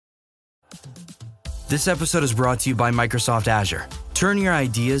This episode is brought to you by Microsoft Azure. Turn your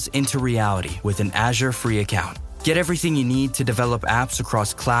ideas into reality with an Azure free account. Get everything you need to develop apps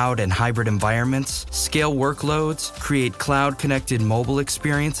across cloud and hybrid environments, scale workloads, create cloud-connected mobile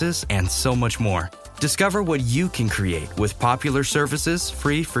experiences, and so much more. Discover what you can create with popular services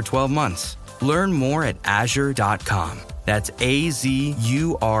free for 12 months. Learn more at azure.com. That's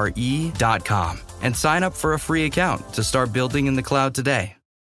AZURE.com. And sign up for a free account to start building in the cloud today.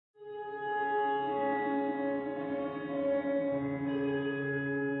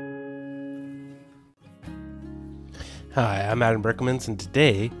 Hi, I'm Adam Berkemans, and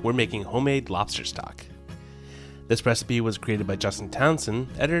today we're making homemade lobster stock. This recipe was created by Justin Townsend,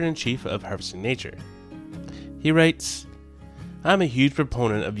 editor-in-chief of Harvesting Nature. He writes, "I'm a huge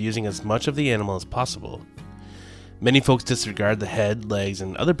proponent of using as much of the animal as possible. Many folks disregard the head, legs,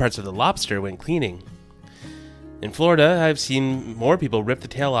 and other parts of the lobster when cleaning. In Florida, I've seen more people rip the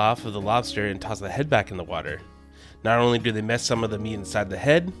tail off of the lobster and toss the head back in the water. Not only do they miss some of the meat inside the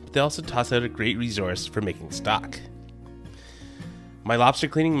head, but they also toss out a great resource for making stock. My lobster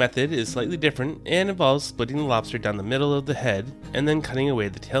cleaning method is slightly different and involves splitting the lobster down the middle of the head and then cutting away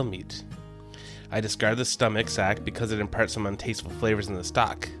the tail meat. I discard the stomach sac because it imparts some untasteful flavors in the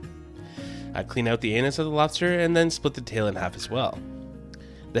stock. I clean out the anus of the lobster and then split the tail in half as well.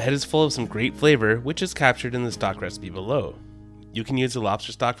 The head is full of some great flavor, which is captured in the stock recipe below. You can use the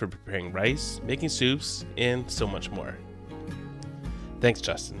lobster stock for preparing rice, making soups, and so much more." Thanks,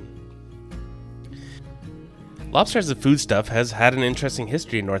 Justin. Lobster as a foodstuff has had an interesting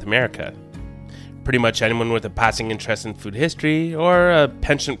history in North America. Pretty much anyone with a passing interest in food history or a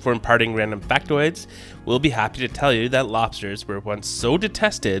penchant for imparting random factoids will be happy to tell you that lobsters were once so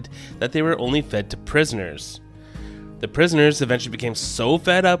detested that they were only fed to prisoners. The prisoners eventually became so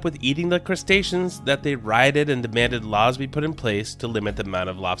fed up with eating the crustaceans that they rioted and demanded laws be put in place to limit the amount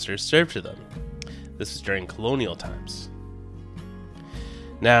of lobsters served to them. This was during colonial times.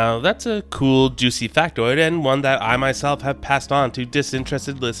 Now, that's a cool, juicy factoid, and one that I myself have passed on to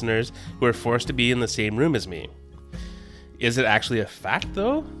disinterested listeners who are forced to be in the same room as me. Is it actually a fact,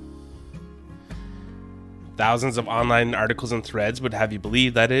 though? Thousands of online articles and threads would have you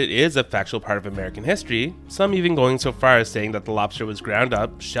believe that it is a factual part of American history, some even going so far as saying that the lobster was ground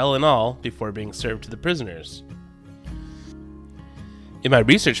up, shell and all, before being served to the prisoners. In my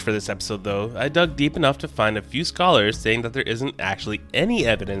research for this episode, though, I dug deep enough to find a few scholars saying that there isn't actually any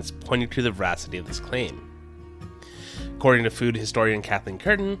evidence pointing to the veracity of this claim. According to food historian Kathleen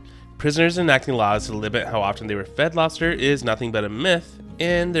Curtin, prisoners enacting laws to limit how often they were fed lobster is nothing but a myth,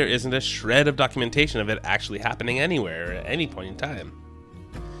 and there isn't a shred of documentation of it actually happening anywhere at any point in time.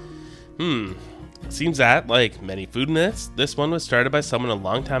 Seems that, like many food myths, this one was started by someone a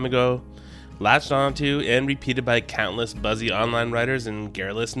long time ago, latched onto and repeated by countless buzzy online writers and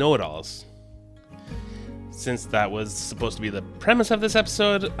garrulous know-it-alls. Since that was supposed to be the premise of this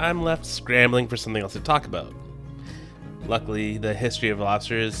episode, I'm left scrambling for something else to talk about. Luckily, the history of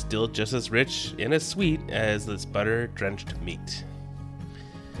lobster is still just as rich and as sweet as this butter-drenched meat.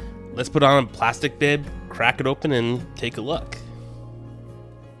 Let's put on a plastic bib, crack it open, and take a look.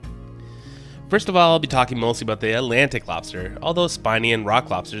 First of all, I'll be talking mostly about the Atlantic lobster, although spiny and rock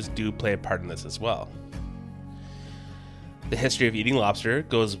lobsters do play a part in this as well. The history of eating lobster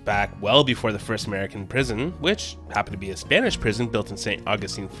goes back well before the first American prison, which happened to be a Spanish prison built in St.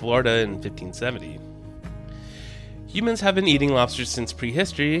 Augustine, Florida in 1570. Humans have been eating lobsters since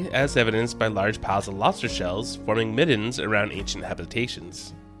prehistory, as evidenced by large piles of lobster shells forming middens around ancient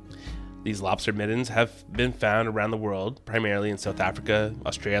habitations. These lobster middens have been found around the world, primarily in South Africa,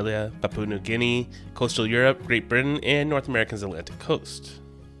 Australia, Papua New Guinea, coastal Europe, Great Britain, and North America's Atlantic coast.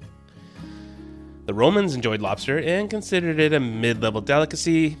 The Romans enjoyed lobster and considered it a mid-level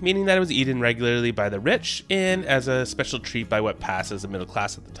delicacy, meaning that it was eaten regularly by the rich and as a special treat by what passed as the middle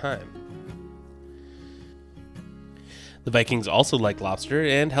class at the time. The Vikings also liked lobster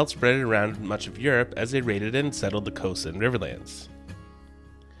and helped spread it around much of Europe as they raided and settled the coasts and riverlands.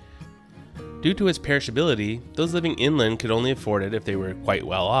 Due to its perishability, those living inland could only afford it if they were quite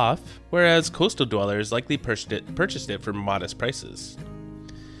well off, whereas coastal dwellers likely purchased it for modest prices.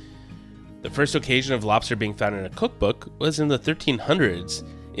 The first occasion of lobster being found in a cookbook was in the 1300s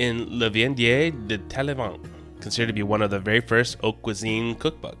in Le Viendier de Talleyrand, considered to be one of the very first haute cuisine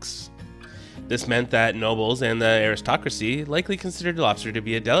cookbooks. This meant that nobles and the aristocracy likely considered lobster to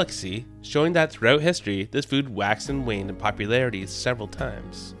be a delicacy, showing that throughout history this food waxed and waned in popularity several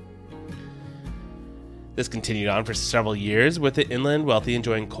times. This continued on for several years, with the inland wealthy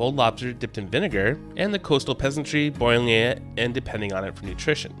enjoying cold lobster dipped in vinegar, and the coastal peasantry boiling it and depending on it for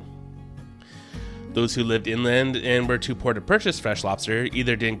nutrition. Those who lived inland and were too poor to purchase fresh lobster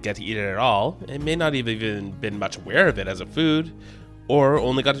either didn't get to eat it at all, and may not have even been much aware of it as a food, or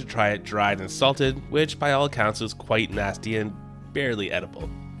only got to try it dried and salted, which by all accounts was quite nasty and barely edible.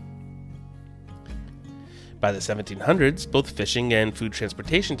 By the 1700s, both fishing and food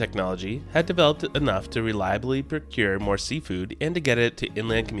transportation technology had developed enough to reliably procure more seafood and to get it to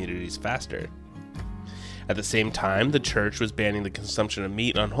inland communities faster. At the same time, the church was banning the consumption of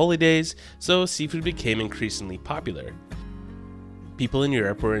meat on holy days, so seafood became increasingly popular. People in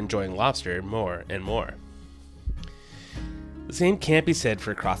Europe were enjoying lobster more and more. The same can't be said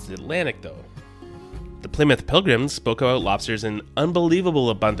for across the Atlantic, though. The Plymouth Pilgrims spoke about lobsters in unbelievable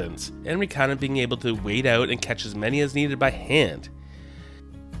abundance and recounted being able to wade out and catch as many as needed by hand.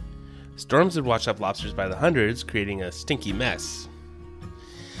 Storms would wash up lobsters by the hundreds, creating a stinky mess.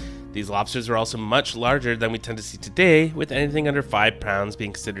 These lobsters were also much larger than we tend to see today, with anything under 5 pounds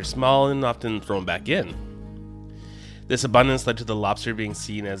being considered small and often thrown back in. This abundance led to the lobster being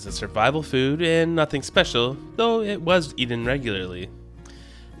seen as a survival food and nothing special, though it was eaten regularly.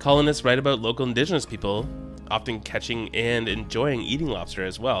 Colonists write about local indigenous people often catching and enjoying eating lobster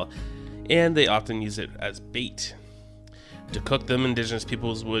as well, and they often use it as bait. To cook them, indigenous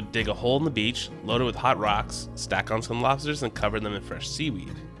peoples would dig a hole in the beach, load it with hot rocks, stack on some lobsters, and cover them in fresh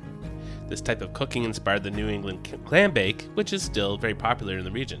seaweed. This type of cooking inspired the New England clam bake, which is still very popular in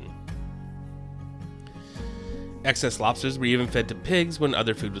the region. Excess lobsters were even fed to pigs when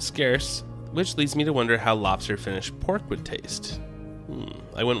other food was scarce, which leads me to wonder how lobster finished pork would taste.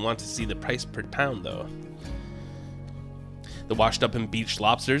 I wouldn't want to see the price per pound, though. The washed up and beached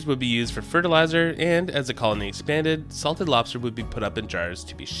lobsters would be used for fertilizer, and as the colony expanded, salted lobster would be put up in jars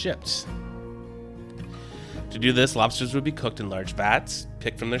to be shipped. To do this, lobsters would be cooked in large vats,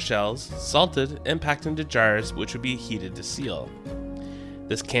 picked from their shells, salted, and packed into jars which would be heated to seal.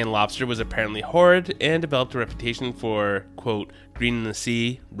 This canned lobster was apparently horrid and developed a reputation for, quote, green in the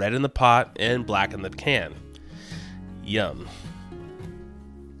sea, red in the pot, and black in the can. Yum.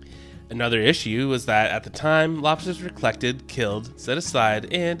 Another issue was that at the time, lobsters were collected, killed, set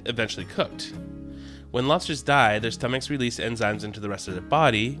aside, and eventually cooked. When lobsters die, their stomachs release enzymes into the rest of their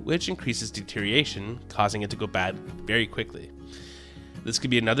body, which increases deterioration, causing it to go bad very quickly. This could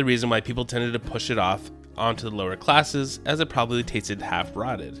be another reason why people tended to push it off onto the lower classes, as it probably tasted half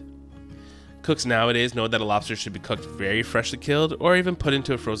rotted. Cooks nowadays know that a lobster should be cooked very freshly killed, or even put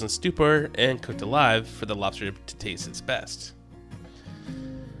into a frozen stupor and cooked alive for the lobster to taste its best.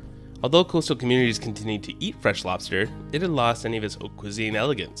 Although coastal communities continued to eat fresh lobster, it had lost any of its haute cuisine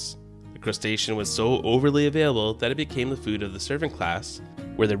elegance. The crustacean was so overly available that it became the food of the servant class,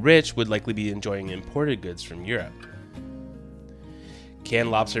 where the rich would likely be enjoying imported goods from Europe.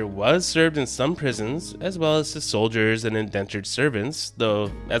 Canned lobster was served in some prisons, as well as to soldiers and indentured servants,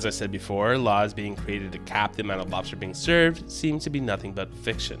 though, as I said before, laws being created to cap the amount of lobster being served seemed to be nothing but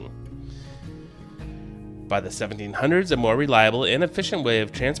fiction. By the 1700s, a more reliable and efficient way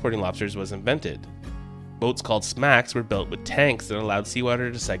of transporting lobsters was invented. Boats called smacks were built with tanks that allowed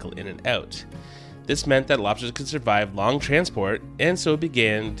seawater to cycle in and out. This meant that lobsters could survive long transport, and so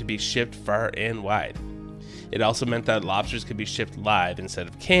began to be shipped far and wide. It also meant that lobsters could be shipped live instead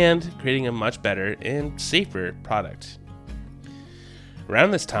of canned, creating a much better and safer product.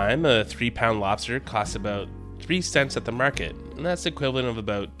 Around this time, a 3-pound lobster cost about 3 cents at the market, and that's the equivalent of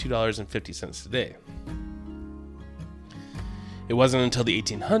about $2.50 today. It wasn't until the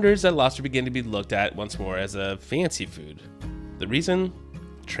 1800s that lobster began to be looked at once more as a fancy food. The reason?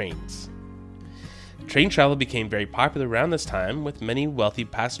 Trains. Train travel became very popular around this time, with many wealthy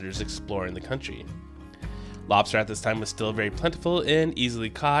passengers exploring the country. Lobster at this time was still very plentiful and easily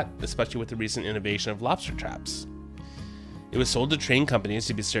caught, especially with the recent innovation of lobster traps. It was sold to train companies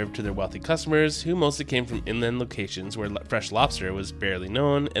to be served to their wealthy customers, who mostly came from inland locations where fresh lobster was barely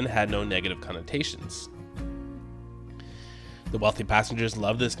known and had no negative connotations. The wealthy passengers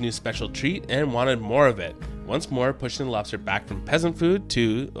loved this new special treat and wanted more of it, once more pushing the lobster back from peasant food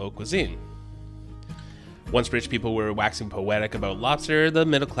to haute cuisine. Once rich people were waxing poetic about lobster, the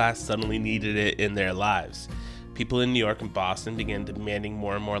middle class suddenly needed it in their lives. People in New York and Boston began demanding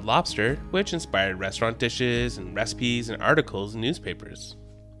more and more lobster, which inspired restaurant dishes and recipes and articles in newspapers.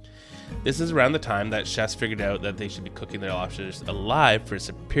 This is around the time that chefs figured out that they should be cooking their lobsters alive for a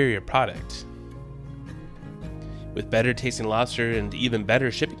superior product. With better tasting lobster and even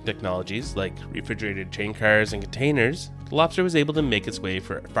better shipping technologies like refrigerated train cars and containers, the lobster was able to make its way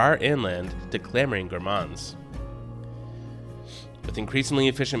far inland to clamoring gourmands. With increasingly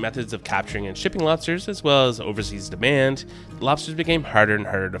efficient methods of capturing and shipping lobsters, as well as overseas demand, the lobsters became harder and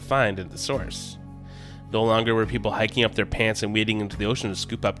harder to find at the source. No longer were people hiking up their pants and wading into the ocean to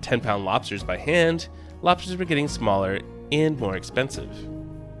scoop up 10-pound lobsters by hand. Lobsters were getting smaller and more expensive.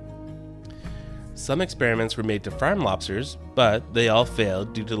 Some experiments were made to farm lobsters, but they all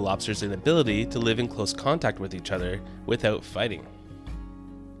failed due to the lobsters' inability to live in close contact with each other without fighting.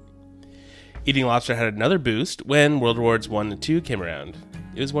 Eating lobster had another boost when World Wars I and II came around.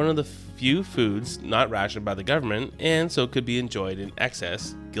 It was one of the few foods not rationed by the government, and so could be enjoyed in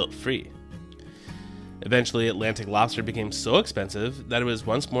excess, guilt-free. Eventually, Atlantic lobster became so expensive that it was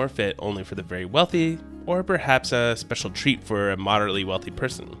once more fit only for the very wealthy, or perhaps a special treat for a moderately wealthy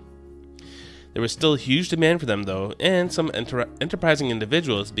person. There was still huge demand for them though, and some enterprising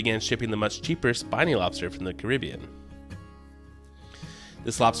individuals began shipping the much cheaper spiny lobster from the Caribbean.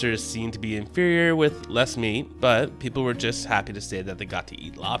 This lobster is seen to be inferior with less meat, but people were just happy to say that they got to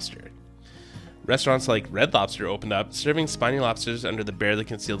eat lobster. Restaurants like Red Lobster opened up, serving spiny lobsters under the barely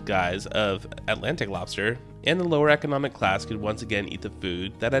concealed guise of Atlantic lobster, and the lower economic class could once again eat the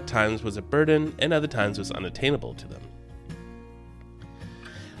food that at times was a burden and other times was unattainable to them.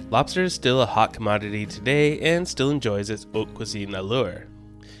 Lobster is still a hot commodity today and still enjoys its haute cuisine allure.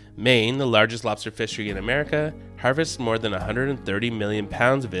 Maine, the largest lobster fishery in America, harvests more than 130 million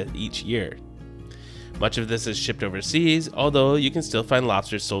pounds of it each year. Much of this is shipped overseas, although you can still find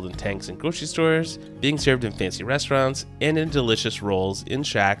lobsters sold in tanks in grocery stores, being served in fancy restaurants, and in delicious rolls in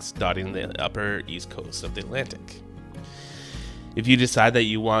shacks dotting the upper east coast of the Atlantic. If you decide that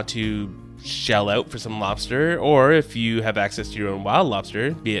you want to shell out for some lobster, or if you have access to your own wild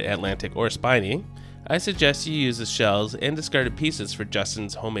lobster, be it Atlantic or spiny, I suggest you use the shells and discarded pieces for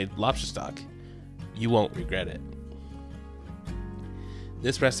Justin's homemade lobster stock. You won't regret it.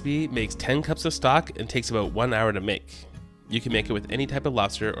 This recipe makes 10 cups of stock and takes about 1 hour to make. You can make it with any type of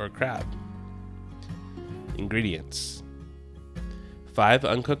lobster or crab. Ingredients: 5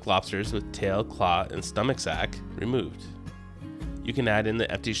 uncooked lobsters with tail, claw, and stomach sac removed. You can add in the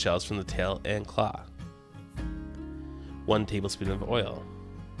empty shells from the tail and claw. 1 tablespoon of oil.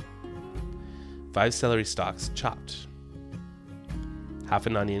 5 celery stalks chopped. Half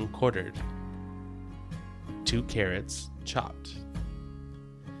an onion quartered. 2 carrots chopped.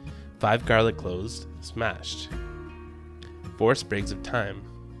 5 garlic cloves smashed. 4 sprigs of thyme.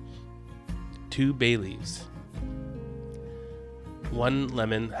 2 bay leaves. 1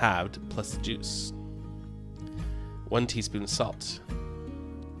 lemon halved plus the juice. 1 teaspoon salt.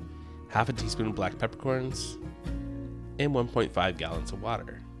 Half a teaspoon black peppercorns. And 1.5 gallons of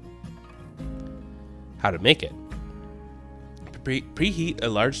water. How to make it: preheat a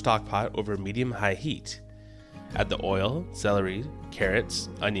large stock pot over medium-high heat. Add the oil, celery, carrots,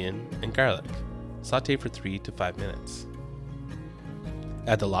 onion, and garlic. Sauté for 3 to 5 minutes.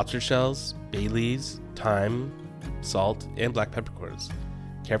 Add the lobster shells, bay leaves, thyme, salt, and black peppercorns.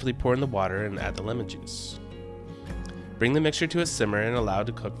 Carefully pour in the water and add the lemon juice. Bring the mixture to a simmer and allow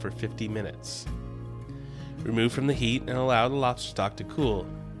to cook for 50 minutes. Remove from the heat and allow the lobster stock to cool.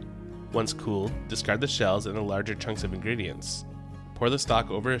 Once cooled, discard the shells and the larger chunks of ingredients. Pour the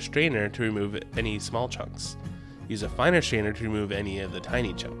stock over a strainer to remove any small chunks. Use a finer strainer to remove any of the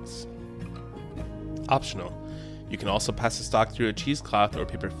tiny chunks. Optional. You can also pass the stock through a cheesecloth or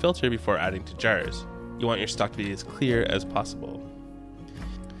paper filter before adding to jars. You want your stock to be as clear as possible.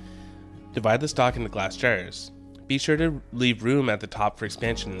 Divide the stock into glass jars. Be sure to leave room at the top for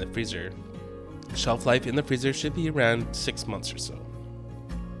expansion in the freezer. Shelf life in the freezer should be around 6 months or so.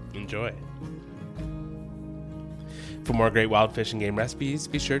 Enjoy. For more great wild fish and game recipes,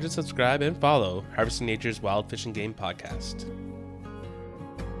 be sure to subscribe and follow Harvesting Nature's Wild Fish and Game podcast.